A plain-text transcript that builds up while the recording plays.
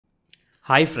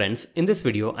Hi friends, in this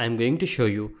video I am going to show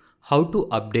you how to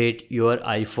update your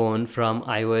iPhone from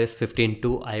iOS 15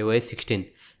 to iOS 16.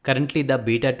 Currently the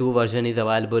beta 2 version is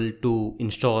available to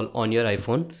install on your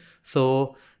iPhone.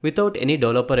 So without any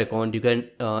developer account you can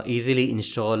easily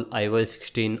install iOS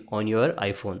 16 on your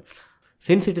iPhone.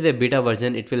 Since it is a beta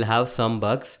version, it will have some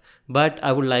bugs, but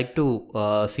I would like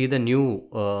to see the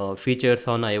new features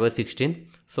on iOS 16.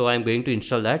 So I'm going to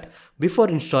install that. Before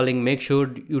installing, make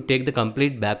sure you take the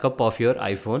complete backup of your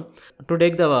iPhone. To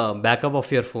take the backup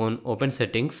of your phone, open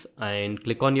settings and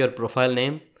click on your profile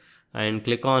name and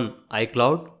click on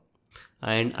iCloud.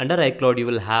 And under iCloud, you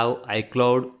will have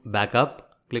iCloud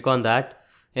backup. Click on that.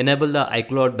 Enable the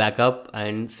iCloud backup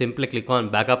and simply click on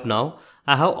backup now.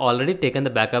 I have already taken the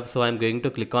backup, so I'm going to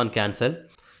click on cancel.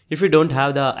 If you don't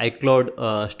have the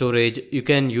iCloud storage, you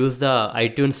can use the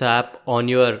iTunes app on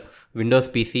your Windows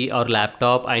PC or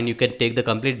laptop and you can take the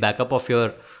complete backup of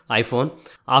your iPhone.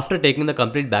 After taking the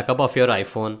complete backup of your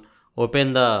iPhone,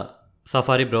 open the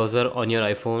Safari browser on your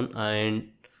iPhone and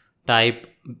type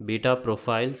beta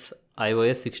profiles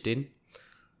iOS 16.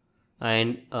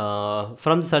 And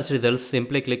from the search results,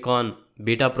 simply click on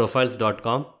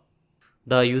betaprofiles.com.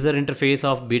 The user interface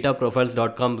of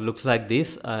betaprofiles.com looks like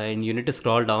this, and you need to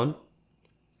scroll down.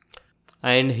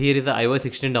 And here is the iOS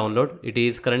 16 download. It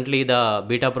is currently the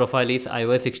beta profile is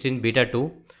iOS 16 beta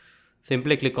 2.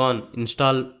 Simply click on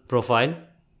install profile.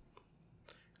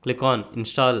 Click on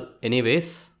install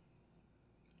anyways.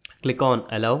 Click on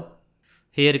allow.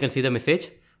 Here you can see the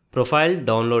message profile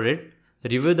downloaded.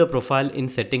 Review the profile in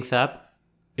settings app.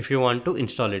 If you want to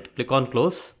install it, click on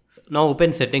close. Now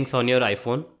open settings on your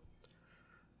iPhone.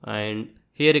 And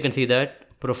here you can see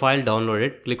that profile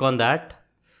downloaded. Click on that.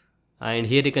 And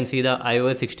here you can see the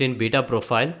iOS 16 beta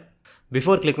profile.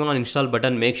 Before clicking on install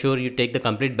button, make sure you take the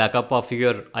complete backup of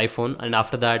your iPhone, and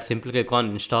after that simply click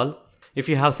on install. If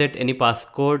you have set any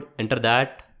passcode, enter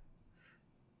that.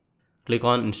 Click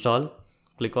on install.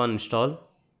 Click on install.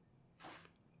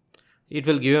 It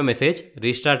will give you a message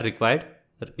restart required.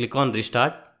 Click on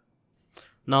restart.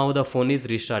 Now the phone is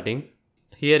restarting.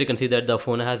 Here you can see that the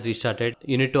phone has restarted.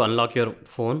 You need to unlock your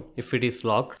phone if it is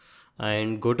locked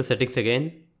and go to settings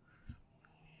again.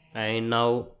 And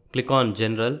now click on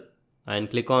general and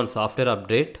click on software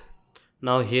update.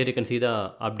 Now here you can see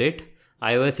the update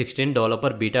iOS 16 developer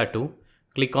beta 2.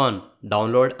 Click on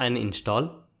download and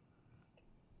install.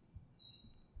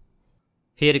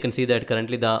 Here you can see that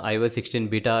currently the iOS 16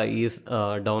 beta is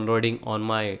downloading on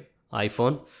my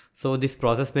iPhone. So this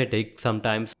process may take some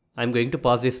time. I'm going to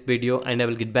pause this video and I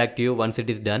will get back to you once it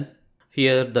is done.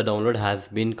 Here the download has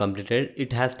been completed.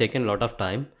 It has taken a lot of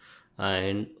time.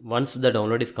 And once the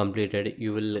download is completed,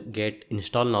 you will get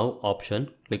install now option.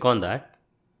 Click on that.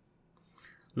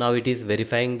 Now it is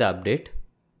verifying the update.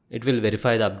 It will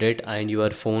verify the update and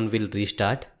your phone will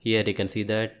restart. Here you can see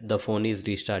that the phone is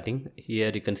restarting.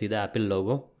 Here you can see the Apple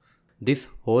logo. This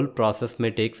whole process may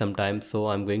take some time, so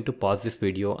I'm going to pause this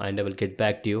video and I will get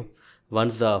back to you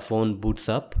once the phone boots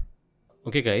up.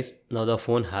 Okay guys, now the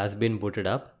phone has been booted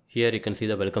up. Here you can see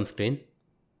the welcome screen.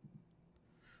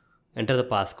 Enter the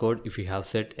passcode if you have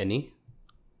set any.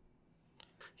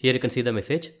 Here you can see the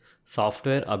message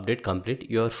software update complete.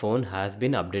 Your phone has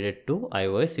been updated to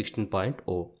iOS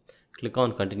 16.0. Click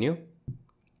on continue.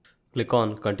 Click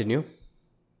on continue.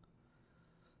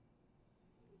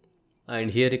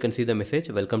 And here you can see the message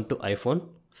welcome to iPhone.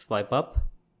 Swipe up.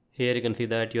 Here you can see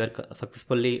that you are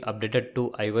successfully updated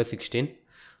to iOS 16.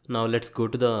 Now let's go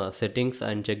to the settings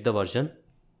and check the version.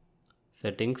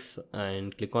 Settings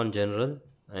and click on general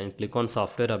and click on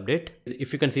software update.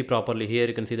 If you can see properly, here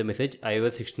you can see the message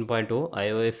iOS 16.0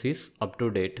 iOS is up to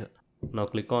date. Now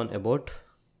click on about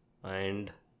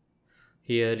and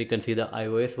here you can see the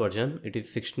iOS version. It is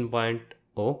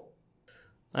 16.0.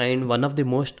 And one of the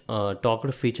most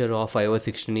talked feature of iOS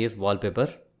 16 is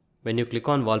wallpaper. When you click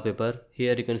on wallpaper,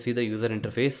 here you can see the user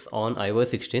interface on iOS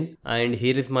 16. And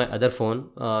here is my other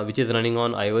phone which is running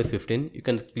on iOS 15. You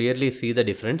can clearly see the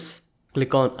difference.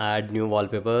 Click on add new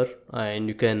wallpaper and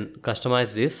you can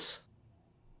customize this.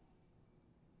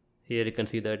 Here you can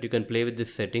see that you can play with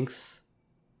these settings,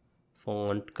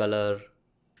 font, color.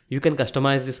 You can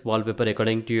customize this wallpaper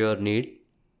according to your need.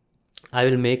 I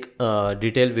will make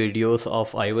detailed videos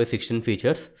of iOS 16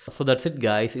 features. So that's it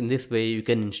guys. In this way you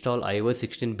can install iOS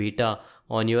 16 beta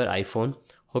on your iPhone.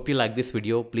 Hope you like this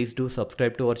video. Please do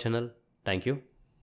subscribe to our channel. Thank you.